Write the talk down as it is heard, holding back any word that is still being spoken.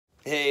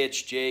Hey,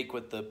 it's Jake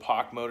with the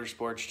POC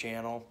Motorsports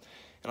channel,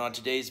 and on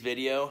today's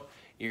video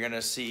you're gonna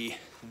see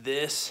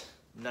this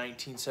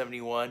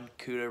 1971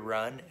 CUDA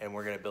run, and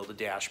we're gonna build a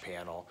dash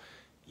panel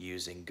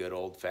using good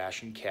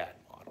old-fashioned CAD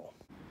model.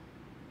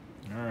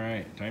 All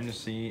right, time to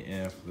see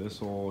if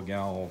this old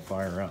gal will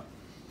fire up.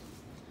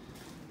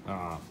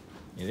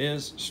 It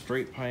is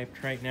straight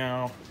piped right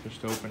now,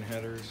 just open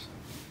headers,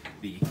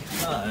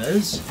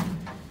 because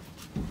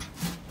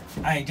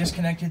I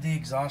disconnected the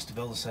exhaust to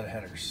build a set of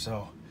headers.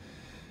 So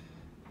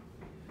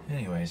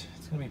anyways,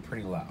 it's gonna be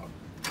pretty loud.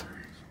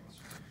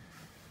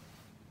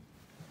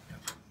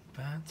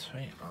 That's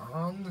right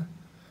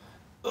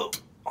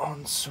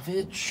on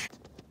switch.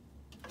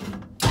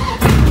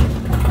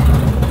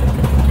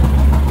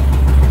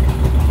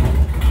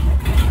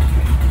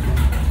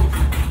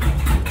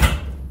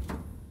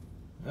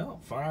 Well,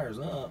 fires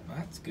up,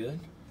 that's good.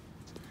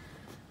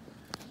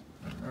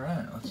 All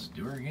right, let's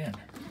do her again.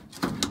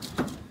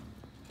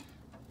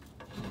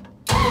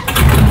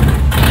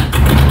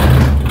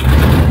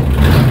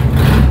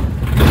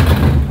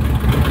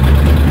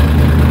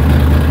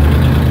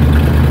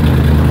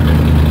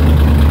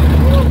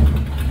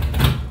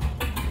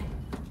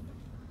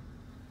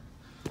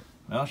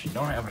 Well, she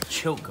don't have a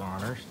choke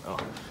on her, so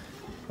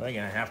I'm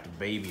gonna have to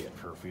baby it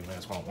for a few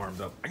minutes while it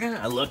warms up. I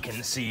gotta look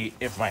and see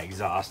if my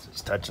exhaust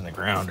is touching the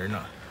ground or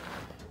not.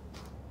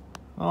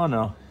 Oh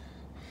no,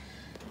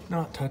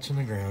 not touching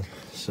the ground.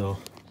 So,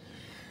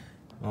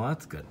 well,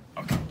 that's good.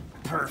 Okay,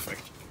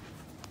 perfect.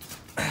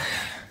 I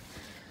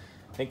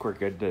think we're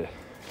good to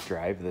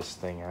drive this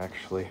thing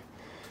actually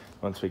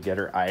once we get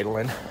her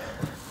idling.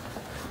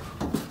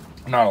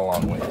 Not a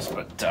long ways,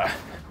 but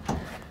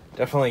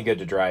definitely good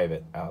to drive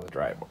it out of the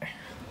driveway.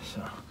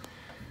 So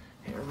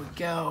here we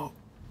go.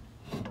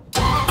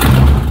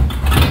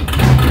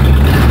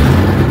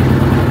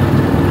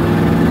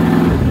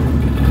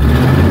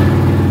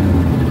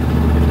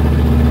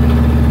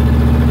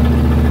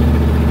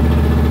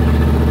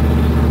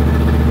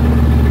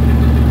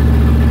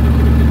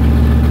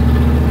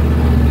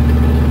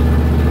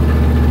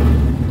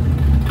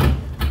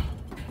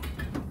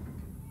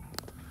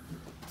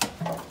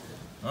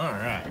 All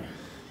right.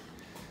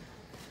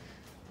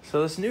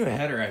 So this new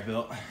header I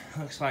built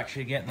looks like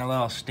she's getting a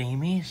little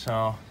steamy,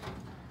 so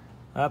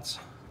that's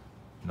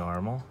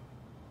normal.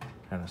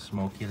 Kind of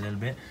smoky a little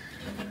bit.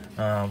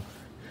 Looks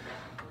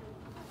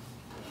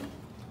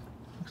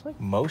like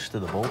most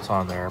of the bolts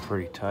on there are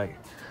pretty tight.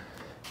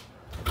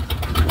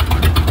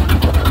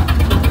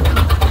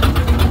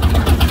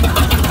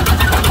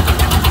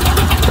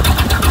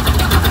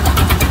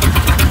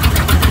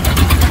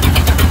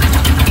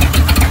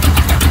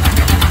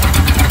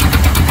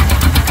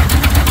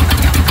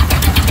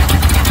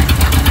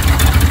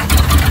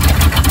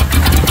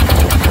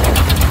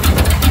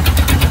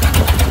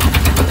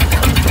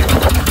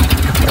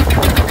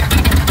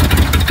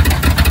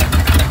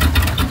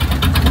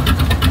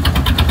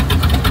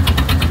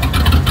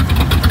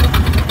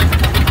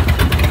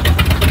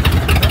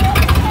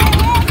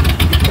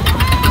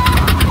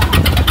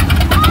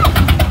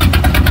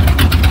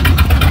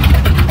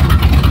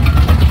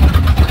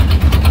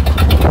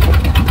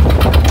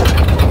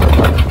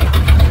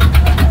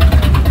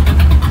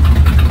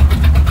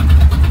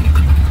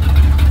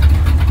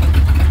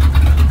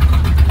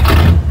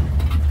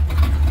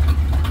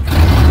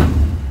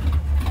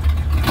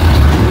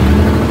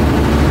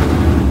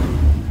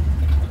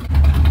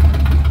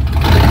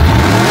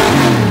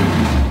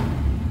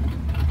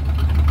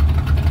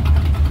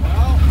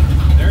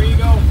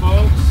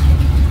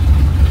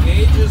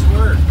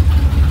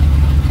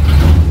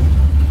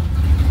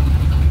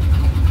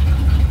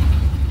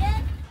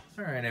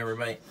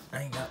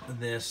 I got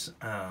this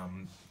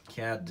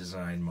CAD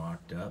design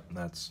mocked up.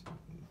 That's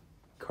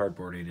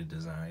cardboarded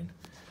design.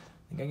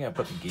 I think I gotta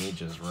put the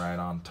gauges right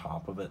on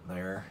top of it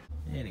there.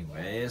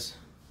 Anyways,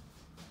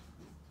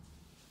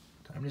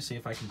 time to see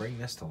if I can bring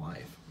this to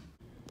life.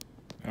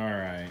 All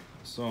right,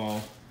 so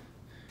I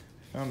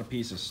found a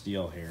piece of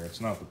steel here.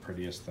 It's not the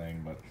prettiest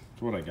thing, but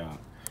it's what I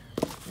got.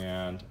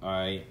 And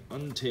I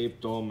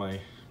untaped all my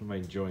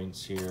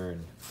joints here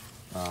and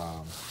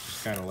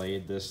just kind of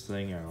laid this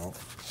thing out.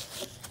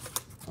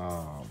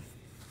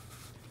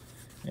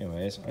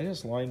 Anyways, I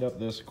just lined up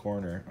this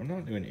corner. I'm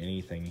not doing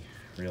anything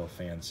real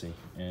fancy,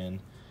 and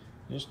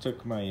just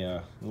took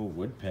my little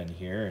wood pen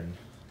here and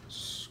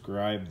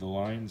scribed the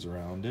lines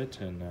around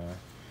it. And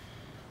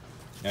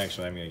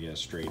actually, I'm gonna get a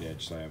straight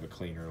edge so I have a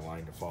cleaner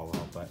line to follow.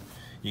 But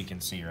you can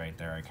see right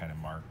there, I kind of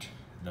marked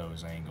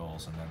those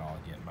angles, and then I'll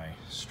get my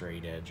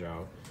straight edge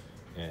out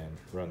and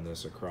run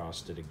this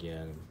across it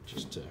again,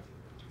 just to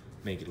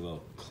make it a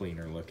little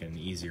cleaner looking,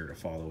 easier to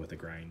follow with a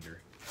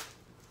grinder.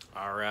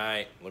 All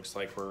right, looks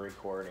like we're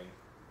recording.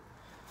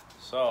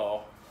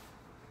 So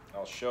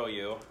I'll show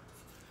you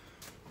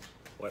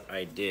what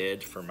I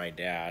did for my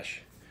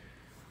dash.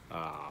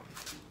 Maybe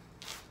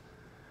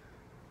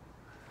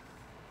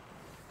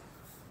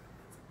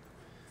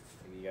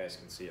you guys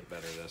can see it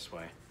better this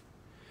way.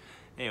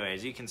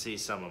 Anyways, you can see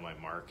some of my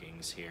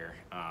markings here.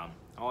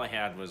 All I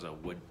had was a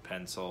wood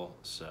pencil,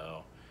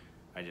 so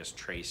I just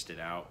traced it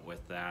out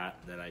with that.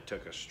 Then I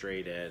took a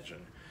straight edge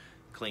and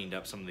cleaned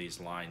up some of these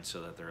lines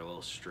so that they're a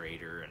little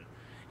straighter, and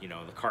you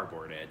know, the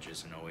cardboard edge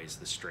isn't always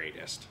the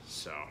straightest.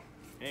 So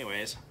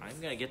anyways, I'm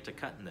gonna get to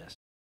cutting this.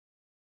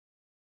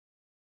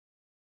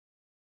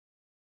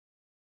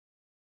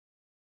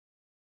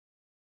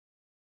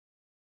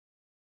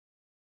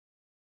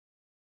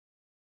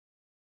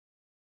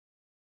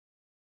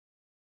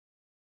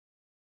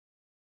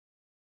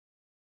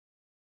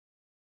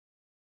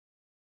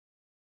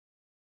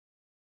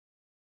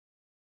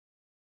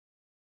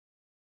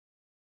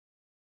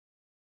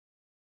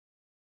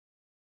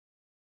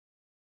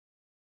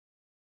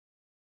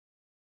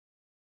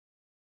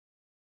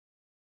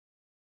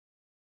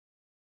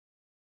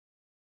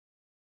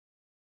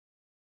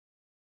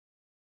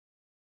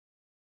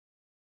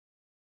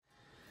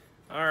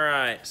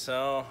 Alright,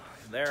 so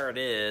there it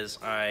is.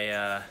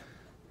 I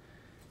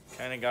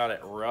kind of got it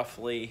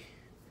roughly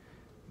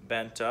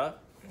bent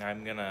up.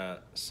 I'm gonna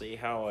see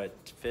how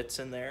it fits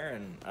in there,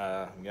 and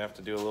I'm gonna have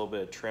to do a little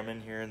bit of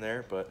trimming here and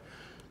there, but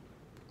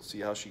see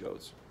how she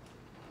goes.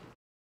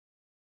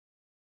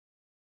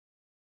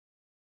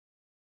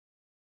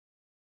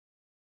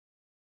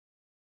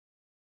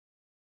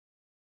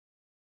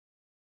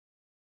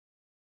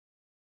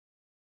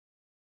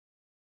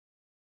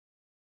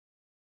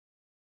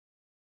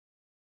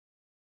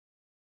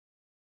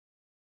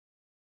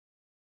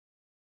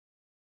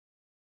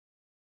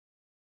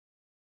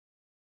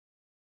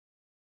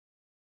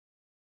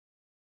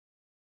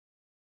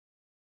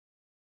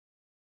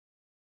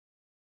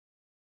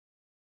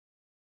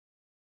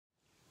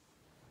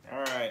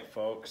 Alright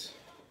folks,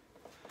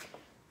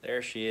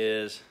 there she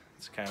is.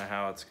 It's kind of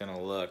how it's gonna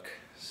look.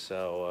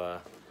 So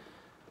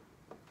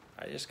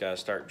I just gotta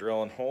start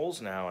drilling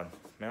holes now and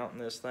mounting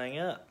this thing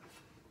up.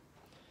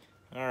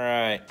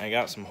 Alright, I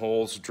got some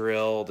holes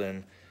drilled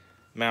and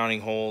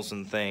mounting holes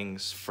and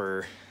things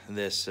for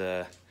this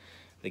the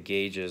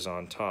gauges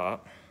on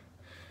top.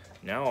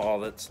 Now all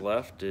that's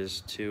left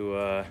is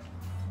to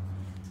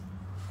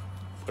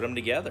put them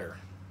together.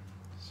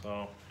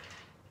 So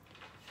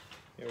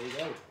here we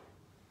go.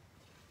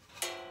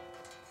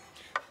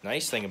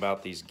 Nice thing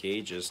about these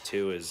gauges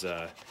too is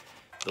the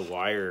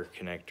wire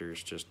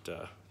connectors just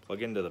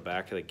plug into the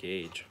back of the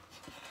gauge.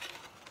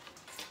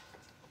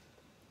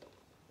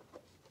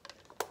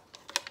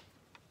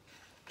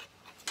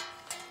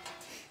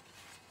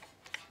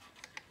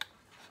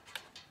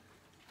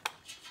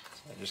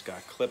 So I just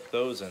got to clip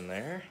those in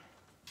there.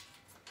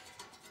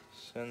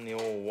 Send the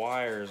old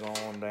wires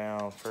on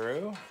down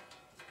through.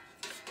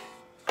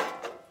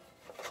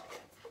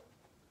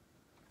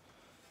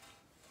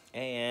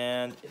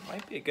 And it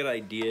might be a good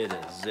idea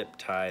to zip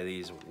tie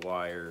these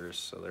wires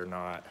so they're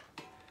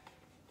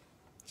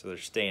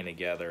staying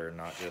together and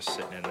not just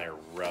sitting in there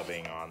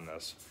rubbing on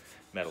this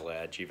metal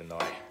edge, even though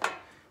I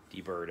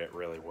deburred it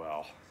really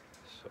well.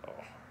 So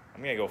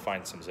I'm gonna go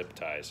find some zip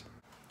ties.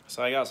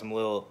 So I got some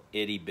little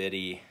itty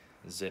bitty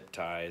zip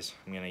ties.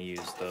 I'm gonna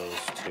use those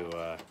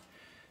to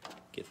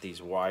get these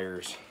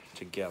wires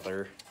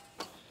together.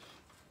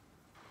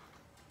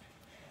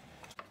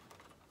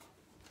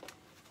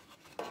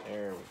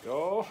 There we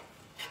go.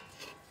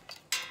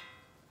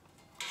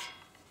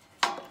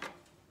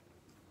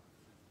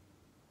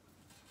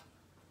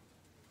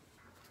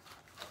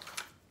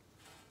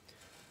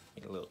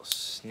 Get a little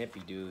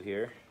snippy do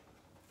here.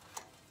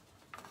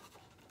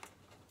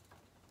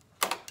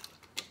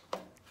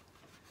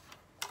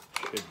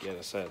 Should get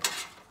a set of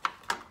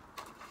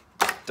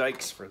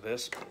dikes for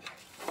this, but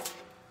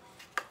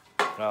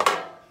well,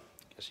 I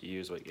guess you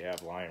use what you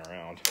have lying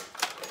around.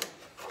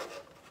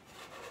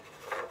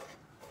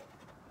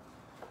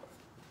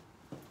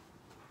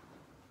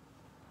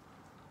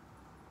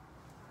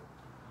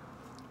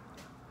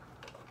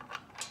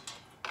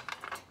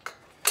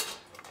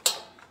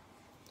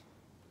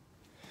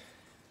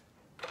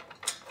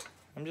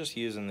 I'm just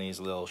using these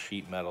little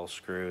sheet metal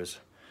screws.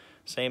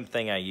 Same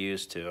thing I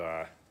used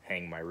to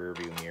hang my rear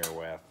view mirror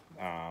with.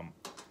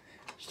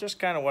 It's just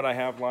kind of what I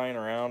have lying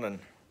around, and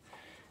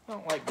I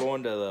don't like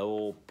going to the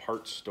old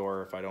parts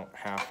store if I don't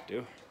have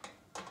to.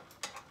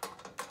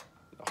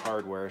 The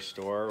hardware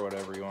store,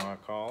 whatever you want to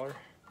call her.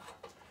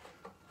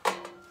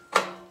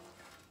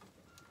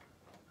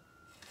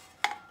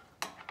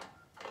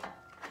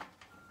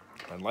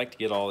 I'd like to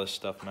get all this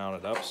stuff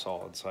mounted up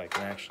solid so I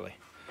can actually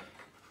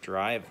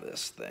drive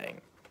this thing.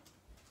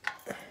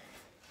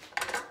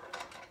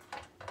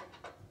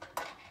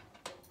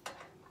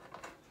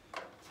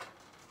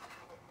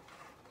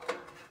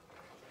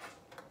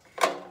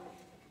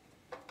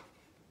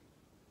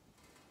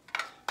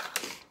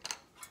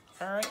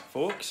 All right,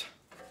 folks.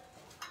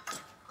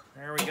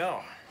 There we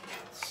go.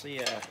 Let's see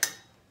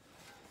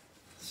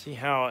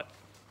how it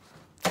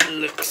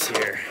looks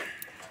here.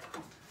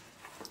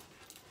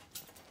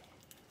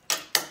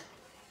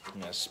 I'm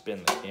gonna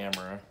spin the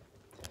camera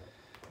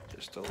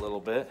just a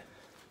little bit.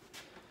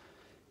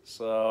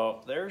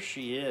 So there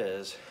she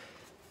is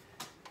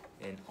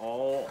in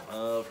all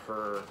of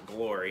her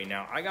glory.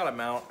 Now I gotta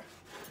mount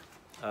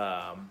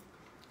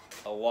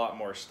a lot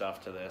more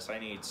stuff to this. I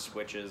need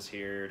switches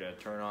here to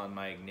turn on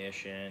my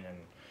ignition and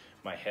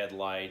my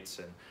headlights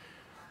and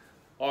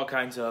all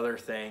kinds of other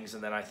things.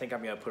 And then I think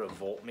I'm gonna put a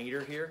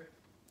voltmeter here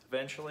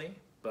eventually,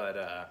 but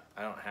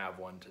I don't have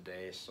one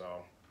today,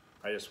 so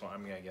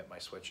I'm gonna get my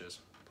switches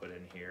put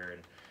in here,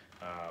 and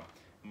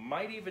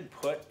might even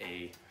put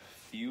a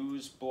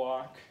fuse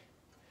block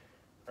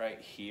right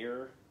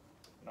here.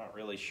 Not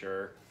really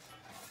sure.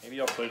 Maybe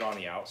I'll put it on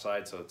the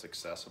outside so it's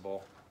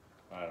accessible.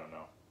 I don't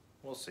know.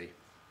 We'll see.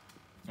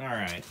 All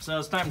right, so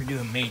it's time to do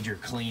a major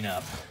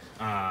cleanup.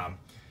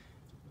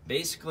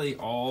 Basically,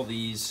 all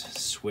these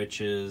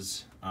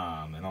switches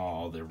and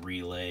all the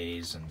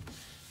relays and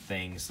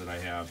things that I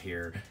have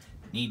here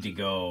need to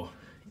go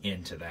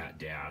into that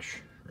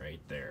dash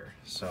right there.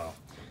 So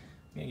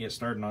I'm gonna get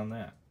started on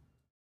that.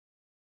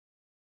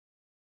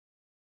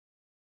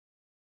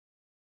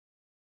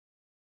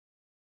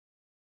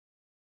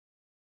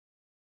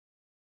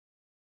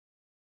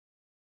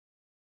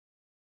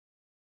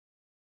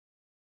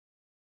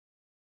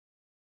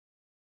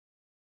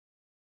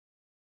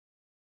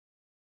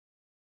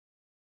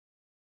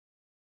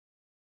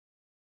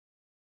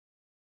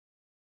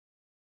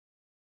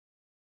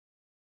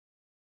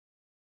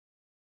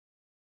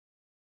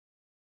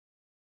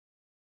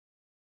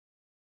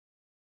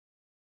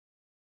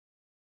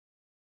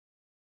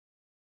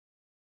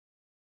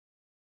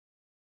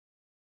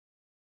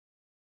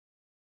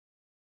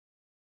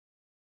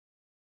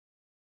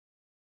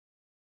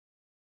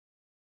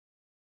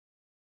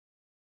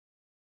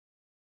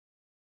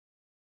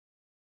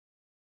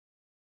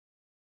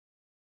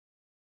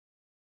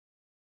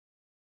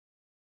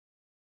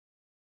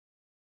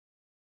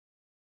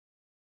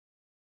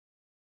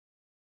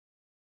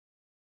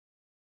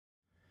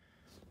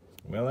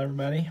 Well,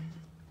 everybody,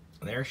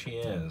 there she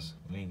is.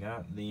 We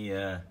got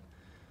the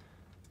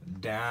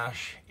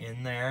dash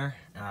in there.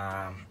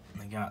 I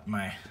got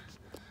my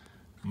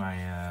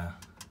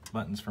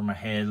buttons for my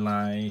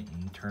headlight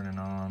and turning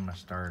on my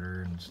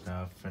starter and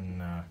stuff,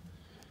 and I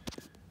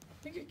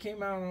think it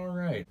came out all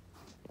right.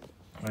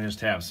 I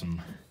just have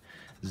some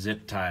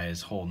zip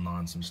ties holding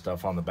on some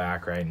stuff on the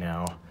back right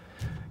now.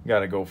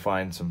 Got to go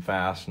find some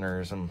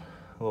fasteners. I'm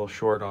a little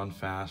short on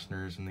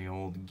fasteners in the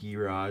old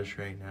garage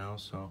right now,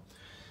 so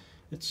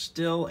it's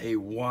still a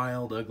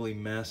wild, ugly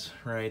mess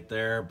right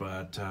there,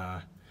 but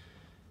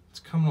it's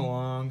coming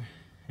along.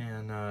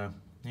 And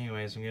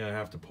anyways, I'm gonna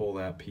have to pull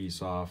that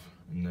piece off,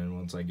 and then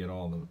once I get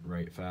all the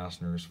right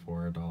fasteners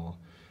for it, I'll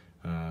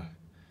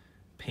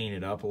paint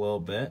it up a little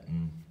bit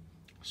and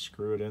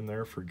screw it in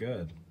there for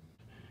good.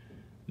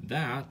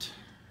 That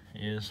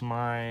is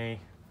my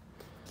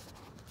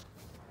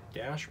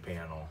dash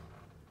panel.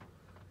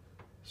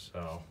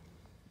 So,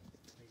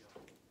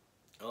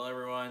 well,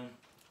 everyone,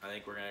 I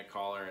think we're gonna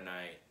call her a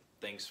night.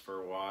 Thanks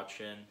for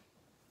watching.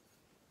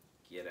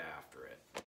 Get after it.